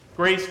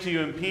Grace to you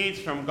and peace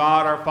from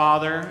God our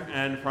Father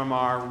and from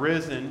our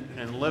risen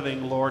and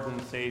living Lord and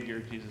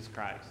Savior, Jesus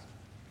Christ.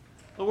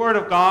 The Word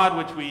of God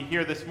which we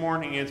hear this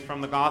morning is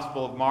from the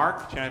Gospel of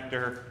Mark,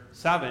 chapter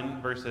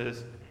 7,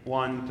 verses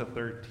 1 to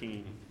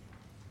 13.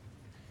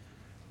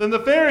 Then the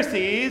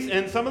Pharisees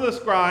and some of the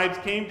scribes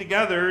came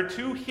together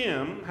to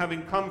him,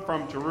 having come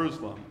from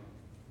Jerusalem.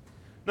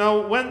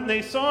 Now, when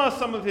they saw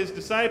some of his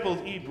disciples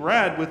eat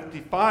bread with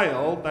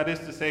defiled, that is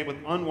to say, with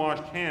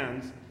unwashed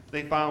hands,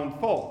 they found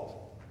fault.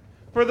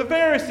 For the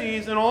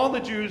Pharisees and all the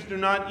Jews do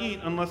not eat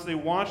unless they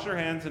wash their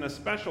hands in a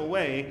special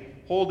way,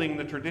 holding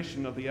the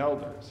tradition of the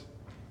elders.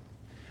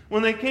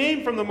 When they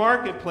came from the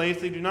marketplace,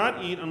 they do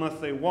not eat unless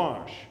they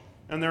wash.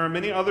 And there are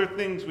many other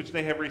things which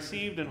they have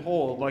received and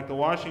hold, like the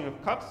washing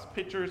of cups,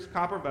 pitchers,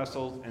 copper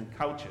vessels, and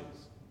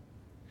couches.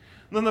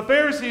 Then the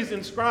Pharisees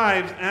and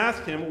scribes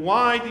asked him,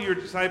 "Why do your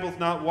disciples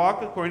not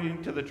walk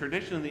according to the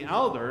tradition of the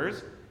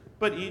elders,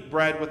 but eat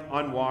bread with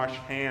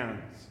unwashed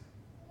hands?"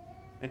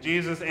 And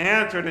Jesus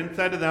answered and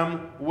said to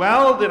them,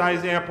 "Well did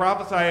Isaiah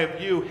prophesy of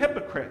you,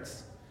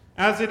 hypocrites,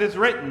 as it is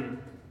written,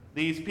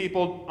 'These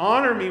people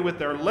honor me with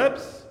their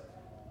lips,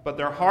 but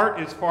their heart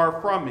is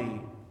far from me.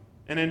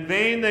 And in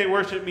vain they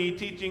worship me,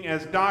 teaching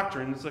as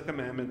doctrines the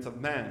commandments of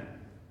men.'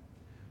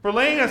 For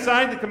laying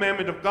aside the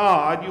commandment of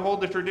God, you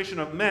hold the tradition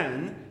of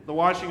men, the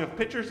washing of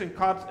pitchers and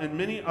cups, and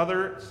many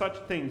other such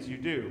things you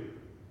do."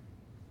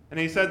 And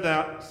he said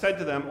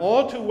to them,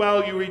 "All too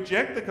well you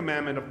reject the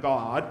commandment of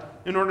God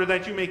in order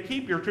that you may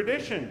keep your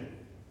tradition.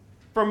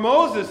 For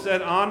Moses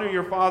said, 'Honor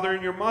your father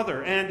and your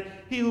mother,' and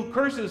he who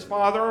curses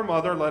father or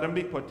mother, let him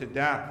be put to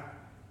death.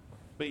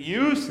 But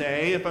you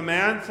say, if a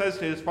man says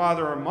to his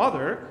father or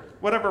mother,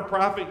 'Whatever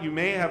profit you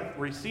may have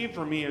received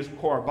from me is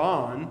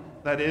korban,'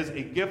 that is,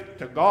 a gift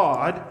to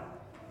God,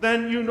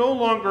 then you no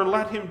longer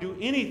let him do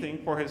anything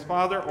for his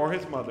father or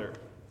his mother,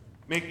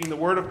 making the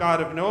word of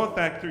God of no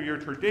effect through your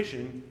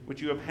tradition,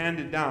 which you have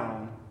handed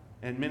down,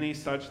 and many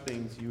such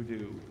things you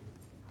do."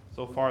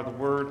 So far the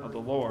word of the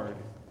Lord.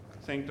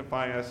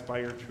 Sanctify us by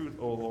your truth,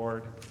 O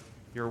Lord.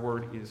 Your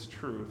word is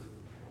truth.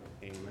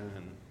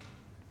 Amen.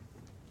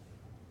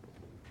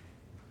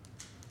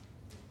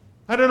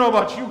 I don't know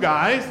about you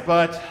guys,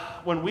 but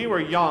when we were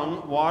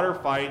young, water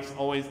fights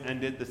always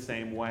ended the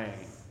same way.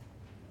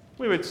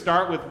 We would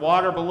start with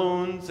water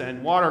balloons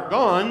and water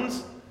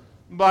guns,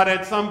 but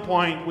at some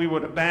point we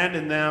would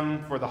abandon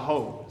them for the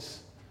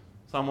hose.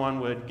 Someone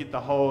would get the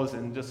hose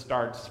and just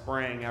start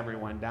spraying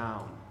everyone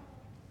down.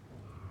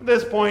 At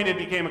this point it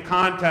became a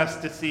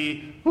contest to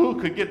see who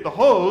could get the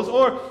hose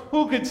or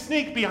who could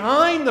sneak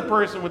behind the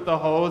person with the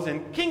hose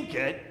and kink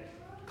it,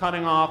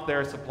 cutting off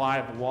their supply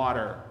of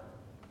water,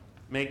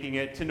 making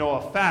it to no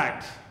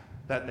effect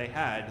that they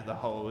had the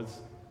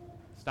hose,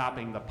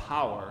 stopping the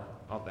power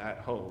of that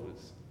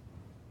hose.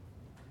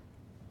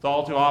 So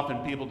all too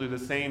often people do the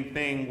same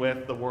thing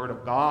with the Word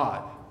of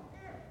God,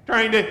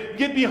 trying to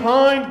get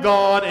behind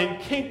God and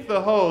kink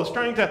the hose,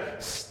 trying to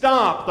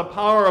stop the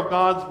power of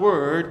God's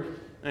Word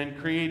and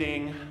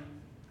making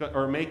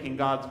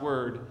God's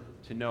Word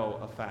to no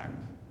effect.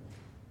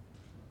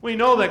 We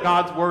know that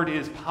God's Word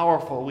is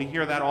powerful. We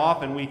hear that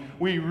often.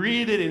 We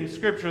read it in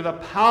Scripture, the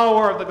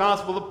power of the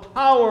gospel, the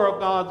power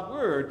of God's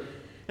Word.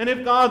 And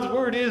if God's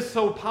Word is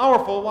so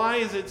powerful,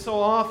 why does it so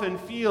often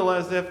feel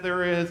as if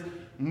there is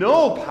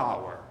no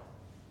power?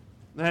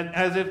 That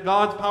as if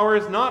God's power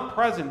is not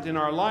present in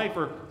our life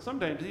or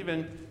sometimes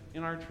even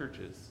in our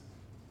churches?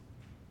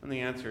 And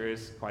the answer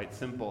is quite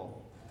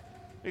simple.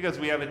 Because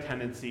we have a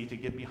tendency to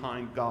get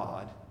behind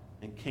God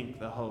and kink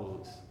the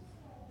hose.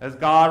 As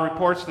God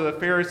reports to the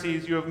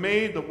Pharisees, "You have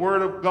made the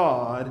word of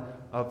God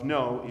of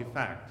no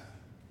effect."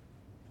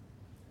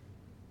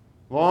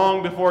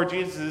 Long before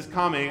Jesus'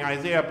 coming,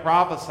 Isaiah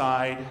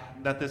prophesied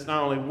that this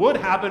not only would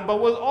happen, but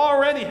was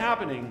already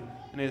happening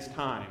in his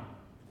time.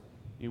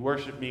 "You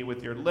worship me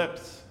with your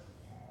lips,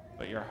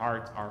 but your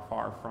hearts are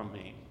far from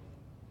me."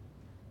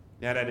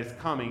 Yet at his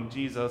coming,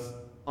 Jesus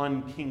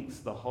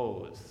unkinks the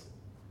hose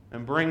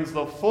and brings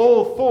the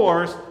full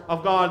force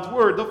of God's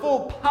word, the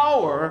full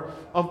power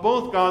of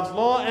both God's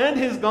law and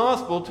his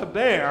gospel to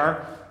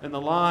bear in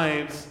the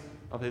lives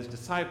of his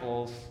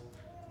disciples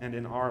and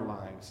in our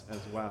lives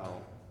as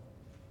well.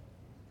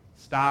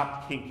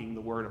 Stop kinking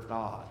the word of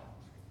God.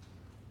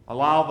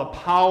 Allow the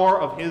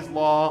power of his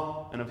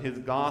law and of his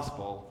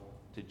gospel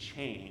to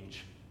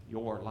change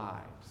your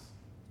lives.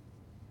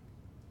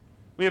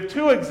 We have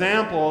two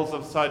examples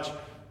of such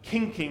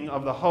kinking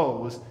of the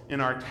hose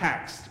in our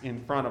text in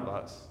front of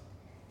us.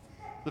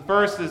 The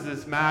first is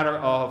this matter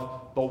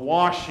of the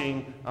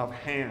washing of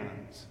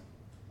hands.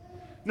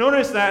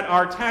 Notice that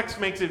our text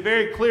makes it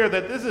very clear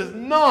that this is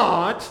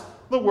not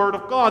the word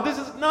of God. This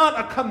is not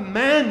a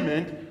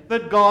commandment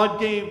that God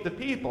gave the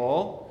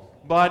people,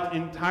 but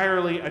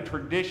entirely a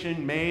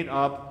tradition made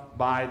up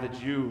by the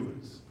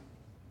Jews.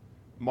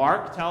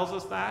 Mark tells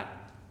us that.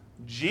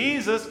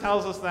 Jesus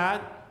tells us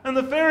that. And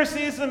the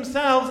Pharisees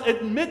themselves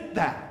admit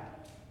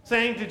that,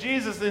 saying to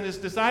Jesus and his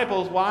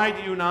disciples, "Why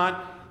do you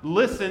not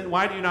listen?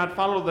 Why do you not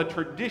follow the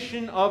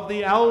tradition of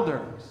the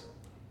elders?"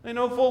 They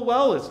know full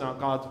well it's not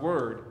God's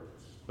word,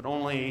 but only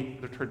only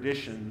the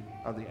tradition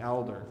of the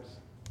elders.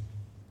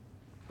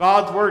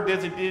 God's word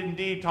did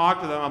indeed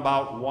talk to them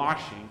about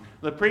washing.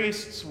 The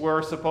priests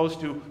were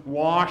supposed to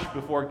wash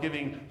before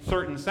giving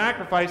certain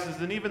sacrifices,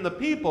 and even the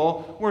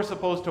people were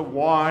supposed to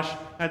wash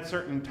at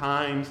certain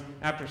times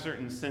after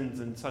certain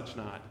sins and such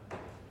not.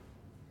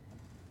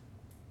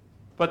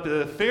 But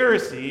the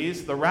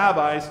Pharisees, the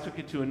rabbis, took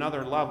it to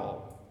another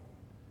level,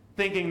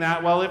 thinking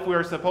that, well, if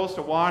we're supposed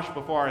to wash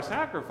before our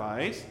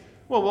sacrifice,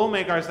 well, we'll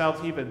make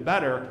ourselves even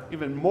better,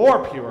 even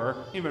more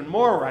pure, even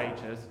more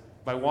righteous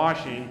by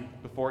washing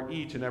before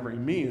each and every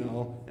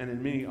meal and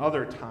in many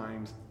other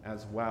times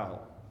as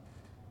well.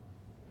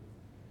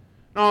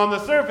 Now, on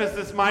the surface,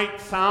 this might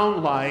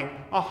sound like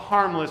a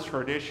harmless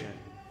tradition.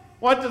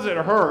 What does it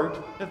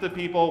hurt if the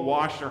people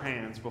wash their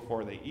hands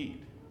before they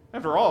eat?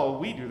 After all,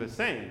 we do the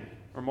same,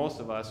 or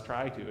most of us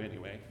try to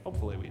anyway.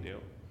 Hopefully we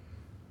do.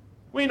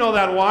 We know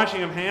that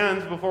washing of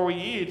hands before we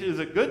eat is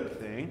a good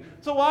thing,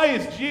 so why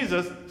is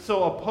Jesus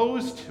so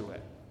opposed to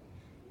it?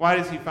 Why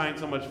does he find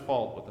so much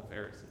fault with the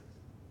Pharisees?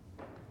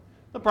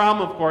 The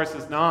problem, of course,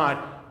 is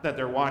not that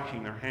they're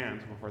washing their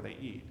hands before they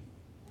eat.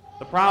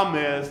 The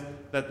problem is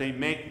that they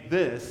make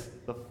this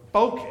the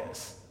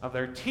focus of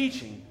their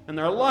teaching and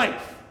their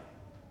life.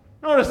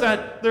 Notice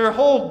that their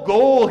whole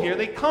goal here,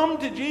 they come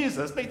to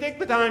Jesus, they take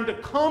the time to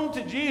come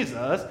to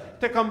Jesus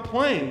to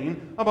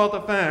complain about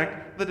the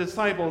fact the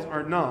disciples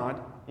are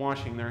not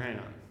washing their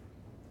hands.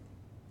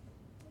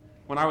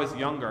 When I was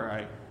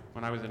younger,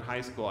 when I was in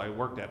high school, I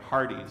worked at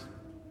Hardee's.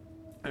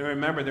 I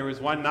remember there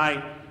was one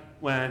night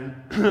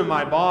when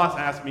my boss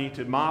asked me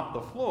to mop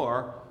the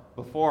floor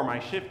before my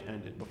shift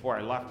ended, before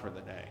I left for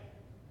the day.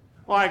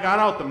 Well, I got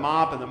out the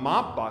mop and the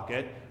mop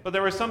bucket, but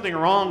there was something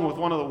wrong with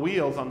one of the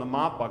wheels on the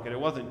mop bucket. It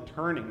wasn't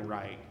turning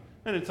right.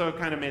 And so it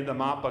kind of made the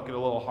mop bucket a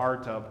little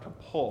hard to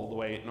pull the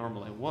way it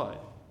normally would.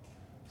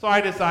 So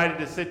I decided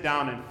to sit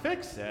down and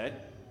fix it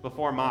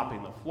before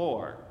mopping the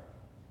floor.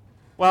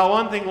 Well,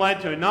 one thing led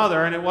to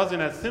another, and it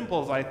wasn't as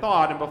simple as I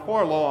thought, and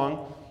before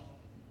long,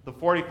 the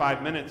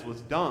 45 minutes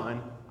was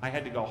done. I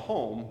had to go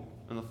home,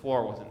 and the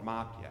floor wasn't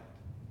mopped yet.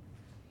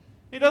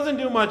 It doesn't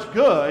do much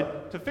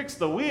good to fix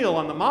the wheel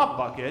on the mop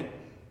bucket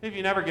if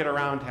you never get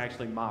around to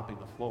actually mopping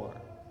the floor.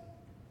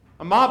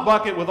 A mop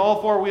bucket with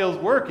all four wheels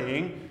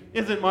working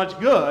isn't much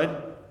good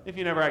if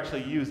you never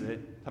actually use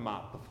it to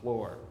mop the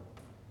floor.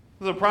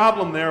 There's a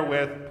problem there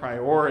with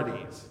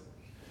priorities.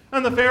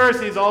 And the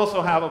Pharisees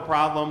also have a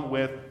problem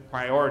with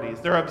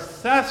priorities. They're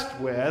obsessed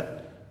with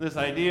this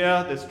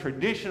idea, this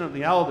tradition of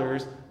the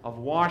elders of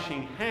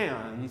washing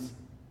hands,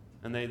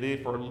 and they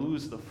therefore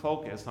lose the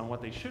focus on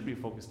what they should be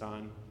focused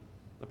on,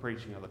 the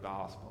preaching of the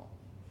gospel.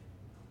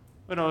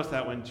 But notice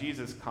that when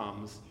Jesus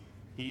comes,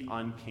 he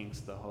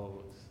unkinks the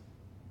hose.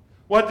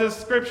 What does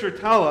Scripture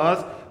tell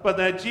us but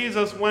that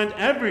Jesus went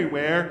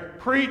everywhere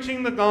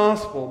preaching the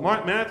gospel?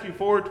 Matthew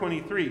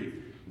 4:23.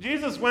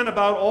 Jesus went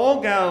about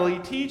all Galilee,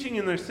 teaching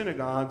in their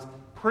synagogues,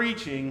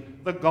 preaching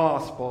the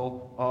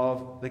gospel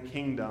of the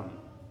kingdom.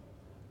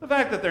 The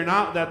fact that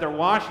they're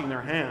washing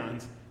their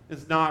hands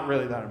is not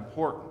really that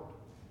important.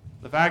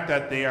 The fact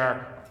that they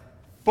are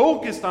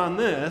focused on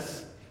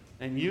this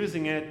and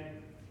using it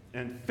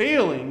and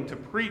failing to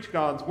preach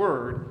God's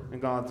word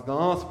and God's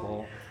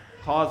gospel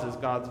causes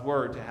God's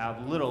word to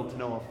have little to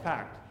no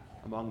effect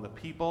among the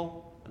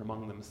people and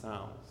among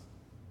themselves.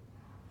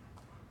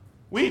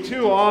 We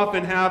too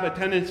often have a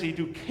tendency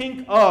to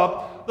kink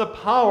up the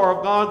power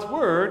of God's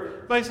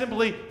word by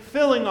simply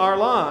filling our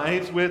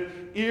lives with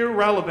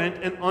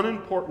irrelevant and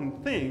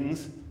unimportant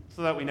things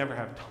so that we never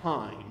have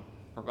time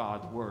for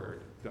God's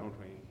word, don't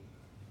we?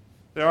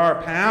 There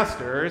are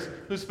pastors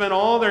who spend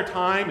all their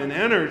time and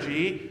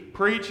energy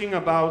preaching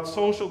about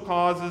social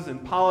causes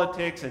and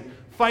politics and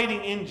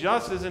fighting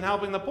injustice and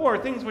helping the poor,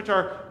 things which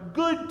are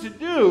good to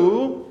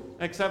do,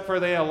 except for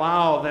they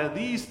allow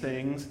these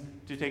things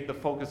to take the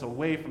focus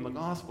away from the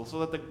gospel, so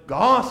that the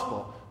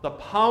gospel, the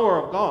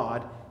power of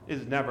God,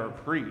 is never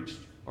preached,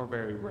 or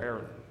very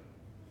rarely.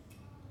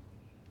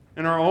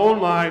 In our own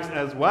lives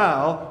as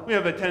well, we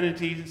have a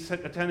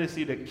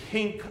tendency to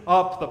kink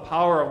up the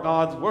power of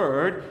God's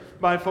word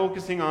by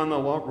focusing on the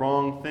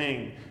wrong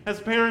thing.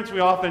 As parents, we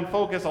often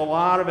focus a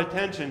lot of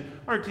attention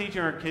on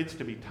teaching our kids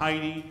to be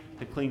tidy,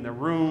 to clean their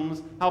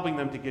rooms, helping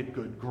them to get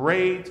good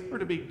grades, or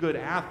to be good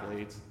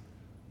athletes,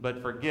 but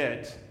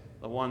forget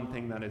the one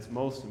thing that is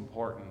most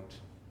important,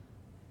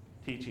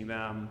 teaching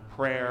them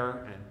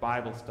prayer and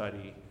Bible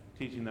study,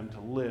 teaching them to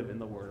live in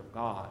the Word of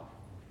God.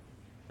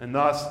 And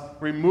thus,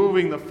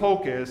 removing the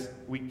focus,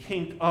 we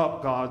kink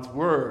up God's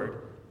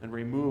word and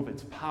remove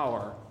its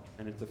power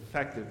and its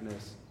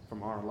effectiveness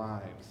from our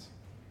lives.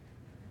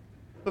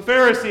 The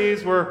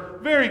Pharisees were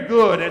very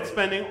good at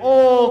spending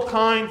all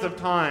kinds of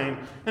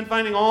time and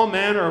finding all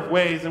manner of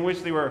ways in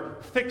which they were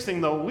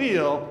fixing the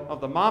wheel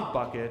of the mop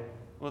bucket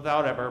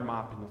without ever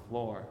mopping the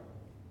floor.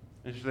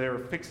 And they were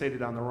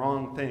fixated on the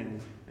wrong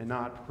things and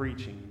not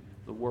preaching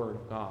the word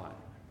of God.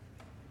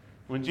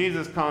 When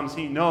Jesus comes,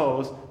 he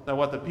knows that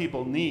what the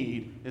people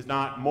need is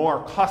not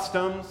more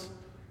customs,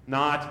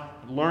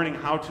 not learning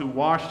how to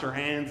wash their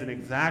hands in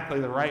exactly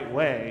the right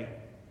way,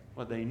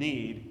 What they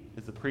need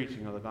is the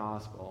preaching of the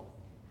gospel,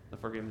 the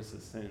forgiveness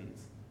of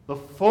sins, the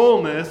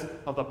fullness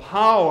of the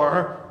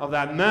power of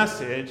that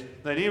message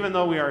that even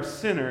though we are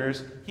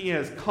sinners, he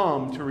has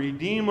come to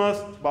redeem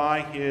us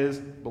by his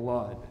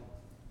blood.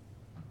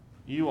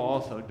 You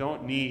also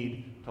don't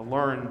need to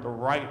learn the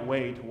right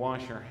way to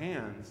wash your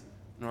hands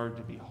in order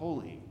to be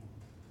holy,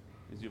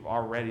 because you've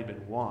already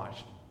been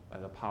washed by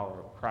the power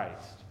of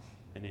Christ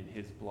and in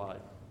his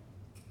blood.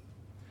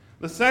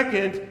 The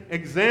second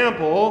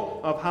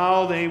example of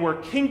how they were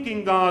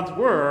kinking God's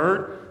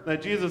word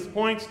that Jesus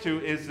points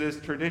to is this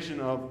tradition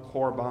of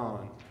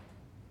korban.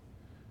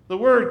 The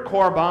word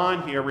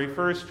korban here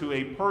refers to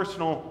a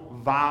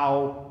personal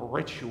vow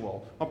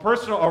ritual,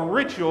 a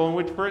ritual in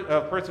which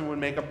a person would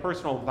make a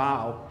personal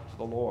vow to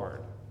the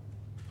Lord.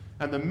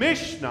 And the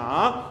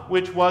Mishnah,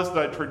 which was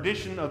the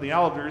tradition of the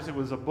elders, it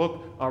was a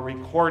book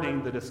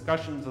recording the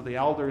discussions of the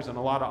elders and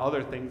a lot of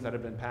other things that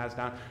have been passed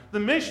down. The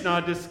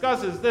Mishnah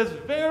discusses this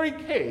very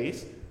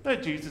case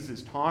that Jesus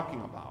is talking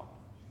about.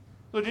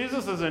 So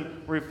Jesus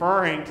isn't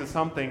referring to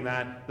something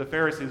that the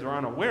Pharisees are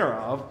unaware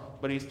of,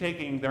 but he's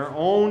taking their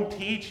own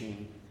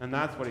teaching, and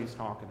that's what he's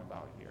talking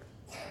about here.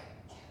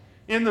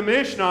 In the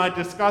Mishnah, it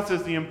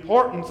discusses the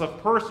importance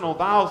of personal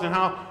vows and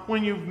how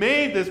when you've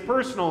made this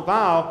personal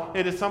vow,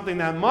 it is something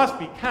that must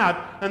be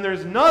kept, and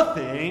there's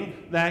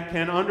nothing that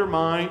can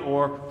undermine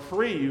or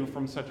free you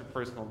from such a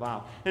personal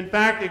vow. In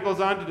fact, it goes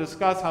on to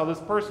discuss how this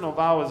personal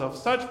vow is of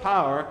such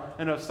power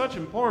and of such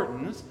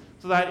importance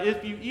so that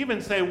if you even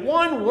say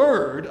one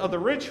word of the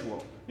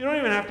ritual, you don't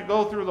even have to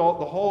go through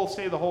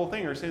say the whole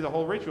thing or say the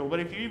whole ritual, but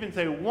if you even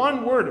say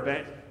one word of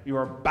it, you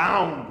are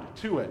bound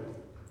to it.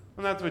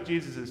 And that's what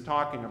Jesus is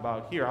talking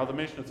about here. How the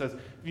Mishnah says,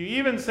 if you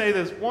even say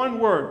this one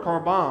word,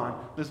 korban,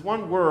 this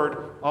one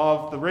word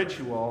of the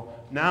ritual,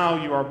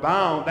 now you are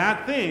bound.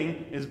 That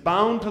thing is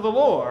bound to the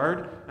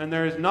Lord, and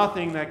there is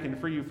nothing that can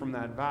free you from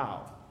that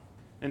vow.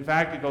 In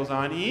fact, it goes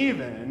on,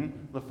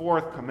 even the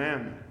fourth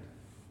commandment.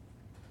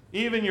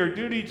 Even your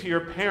duty to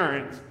your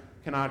parents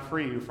cannot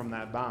free you from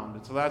that bound.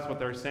 And so that's what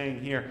they're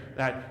saying here,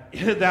 that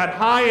that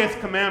highest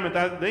commandment,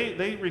 that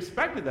they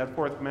respected that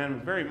fourth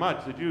commandment very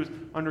much. The Jews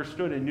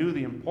understood and knew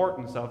the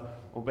importance of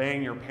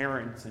obeying your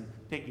parents and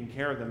taking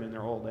care of them in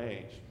their old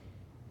age.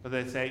 But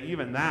they say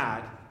even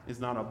that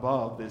is not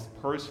above this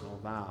personal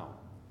vow.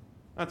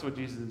 That's what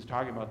Jesus is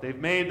talking about. They've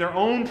made their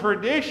own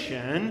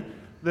tradition,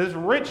 this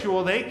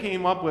ritual they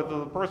came up with of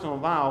the personal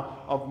vow,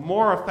 of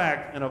more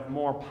effect and of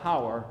more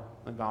power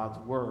than God's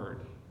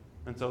word.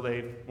 And so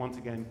they've, once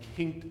again,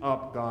 kinked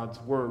up God's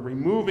word,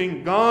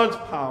 removing God's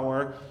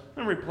power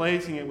and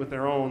replacing it with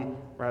their own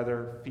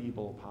rather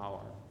feeble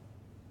power.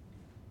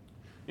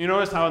 You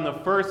notice how in the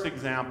first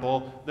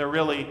example, they're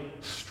really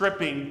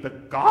stripping the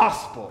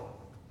gospel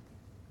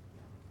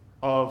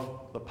of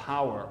the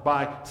power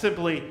by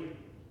simply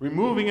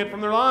removing it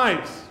from their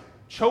lives,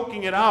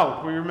 choking it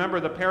out. We remember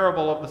the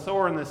parable of the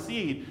sower and the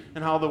seed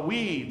and how the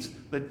weeds,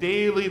 the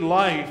daily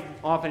life,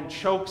 often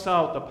chokes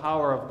out the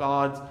power of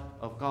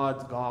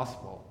God's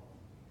gospel.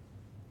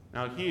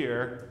 Now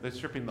here, they're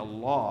stripping the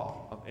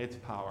law of its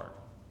power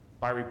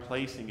by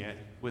replacing it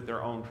with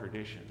their own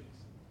traditions.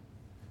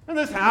 And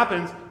this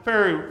happens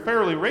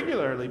fairly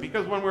regularly,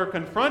 because when we're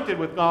confronted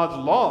with God's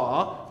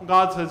law,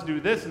 God says do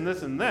this and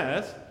this and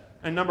this,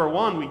 and number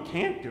one, we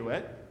can't do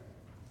it,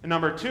 and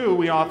number two,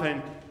 we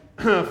often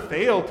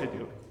fail to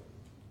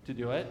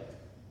do it,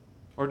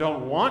 or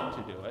don't want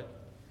to do it.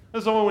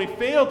 And so when we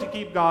fail to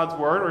keep God's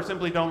word, or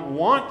simply don't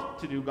want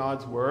to do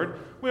God's word,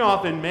 we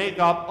often make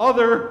up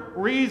other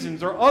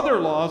reasons, or other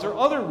laws, or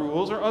other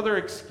rules, or other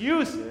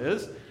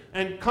excuses,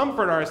 and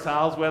comfort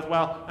ourselves with,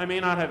 well, I may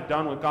not have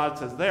done what God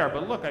says there,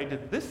 but look, I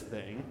did this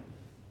thing,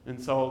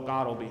 and so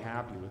God will be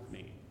happy with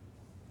me.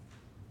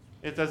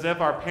 It's as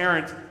if our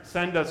parents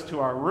send us to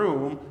our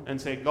room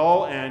and say,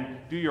 go and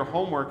do your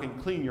homework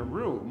and clean your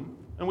room.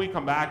 And we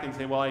come back and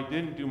say, well, I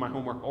didn't do my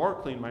homework or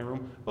clean my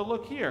room, but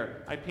look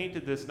here, I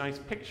painted this nice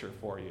picture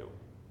for you.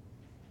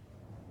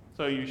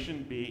 So you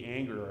shouldn't be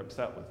angry or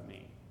upset with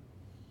me.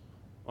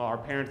 Well, our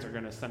parents are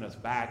going to send us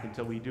back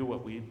until we do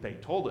what they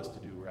told us to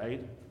do,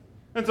 right?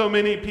 And so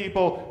many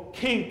people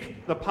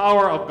kink the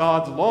power of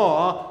God's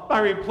law by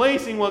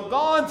replacing what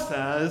God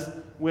says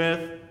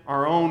with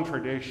our own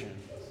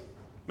traditions,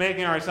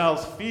 making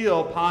ourselves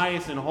feel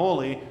pious and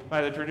holy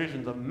by the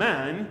traditions of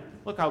men.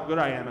 Look how good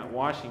I am at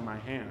washing my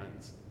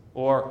hands,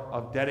 or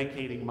of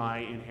dedicating my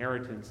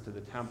inheritance to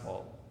the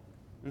temple,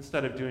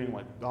 instead of doing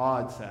what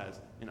God says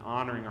and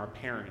honoring our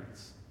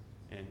parents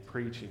and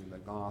preaching the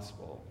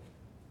gospel.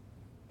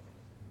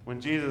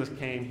 When Jesus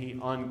came, he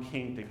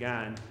unkinked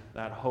again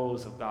that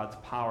hose of God's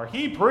power.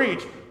 He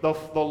preached the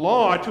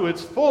law to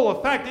its full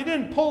effect. He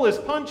didn't pull his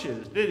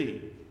punches, did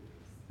he?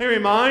 He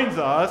reminds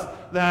us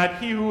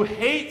that he who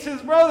hates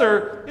his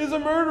brother is a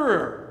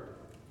murderer.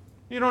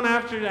 You don't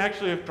actually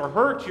have to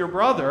hurt your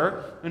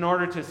brother in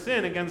order to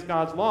sin against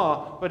God's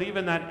law, but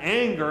even that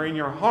anger in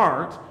your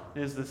heart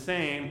is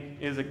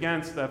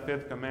against the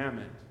fifth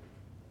commandment.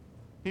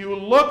 He who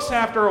looks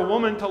after a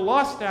woman to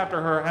lust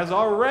after her has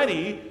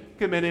already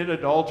committed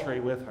adultery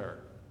with her.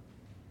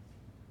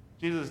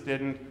 Jesus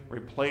didn't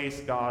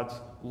replace God's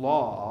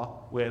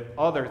law with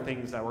other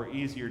things that were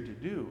easier to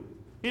do.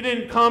 He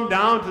didn't come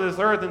down to this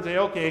earth and say,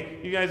 okay,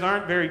 you guys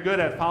aren't very good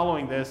at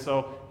following this,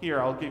 so here,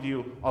 I'll give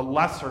you a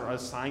lesser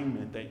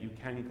assignment that you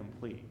can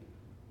complete.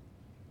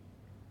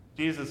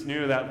 Jesus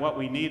knew that what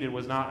we needed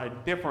was not a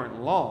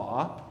different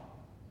law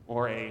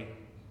or a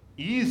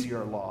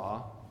easier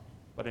law,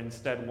 but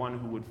instead one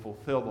who would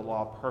fulfill the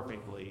law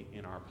perfectly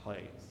in our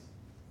place.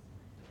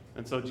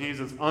 And so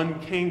Jesus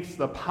unkinks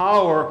the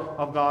power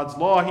of God's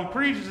law. He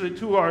preaches it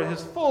to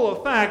his full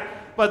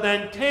effect, but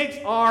then takes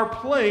our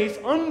place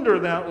under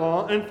that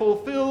law and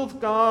fulfills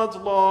God's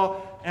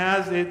law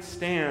as it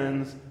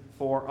stands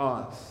for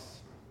us.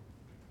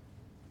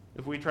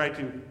 If we try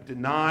to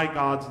deny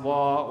God's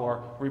law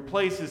or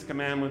replace his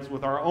commandments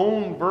with our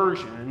own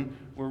version,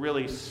 we're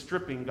really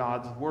stripping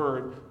God's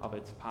word of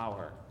its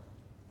power.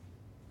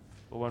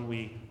 But when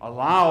we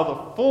allow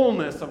the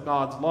fullness of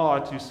God's law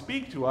to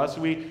speak to us,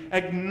 we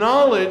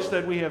acknowledge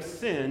that we have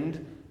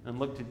sinned and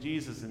look to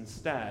Jesus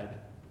instead,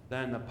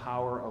 then the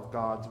power of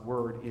God's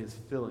word is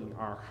filling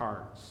our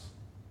hearts.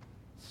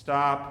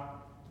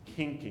 Stop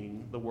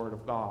kinking the word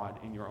of God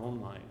in your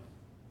own life.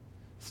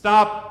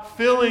 Stop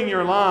filling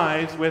your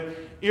lives with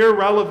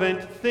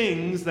irrelevant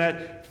things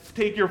that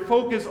take your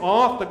focus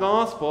off the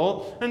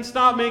gospel, and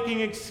stop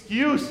making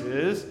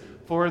excuses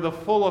for the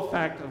full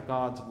effect of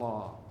God's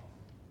law.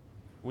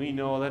 We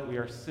know that we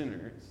are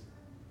sinners.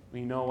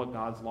 We know what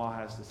God's law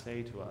has to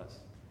say to us.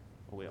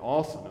 But we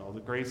also know the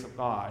grace of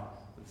God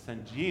that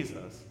sent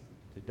Jesus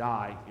to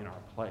die in our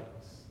place.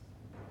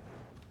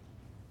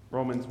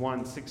 Romans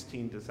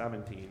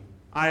 1:16-17.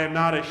 I am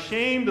not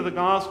ashamed of the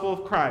gospel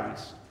of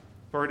Christ,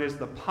 for it is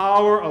the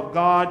power of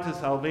God to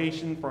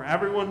salvation for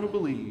everyone who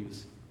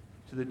believes,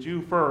 to the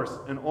Jew first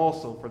and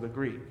also for the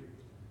Greek.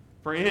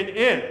 For in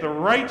it the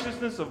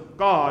righteousness of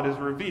God is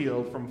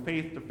revealed from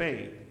faith to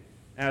faith,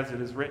 as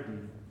it is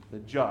written, the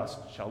just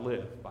shall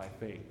live by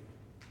faith.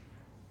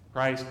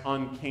 Christ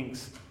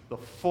unkinks the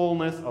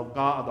fullness of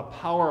God, the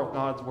power of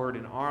God's word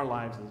in our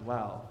lives as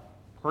well,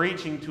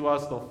 preaching to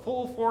us the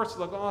full force of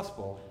the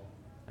gospel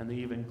and the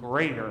even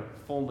greater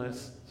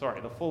fullness,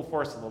 the full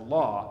force of the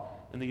law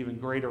and the even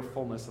greater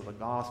fullness of the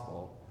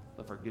gospel,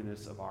 the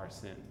forgiveness of our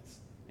sins.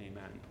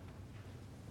 Amen.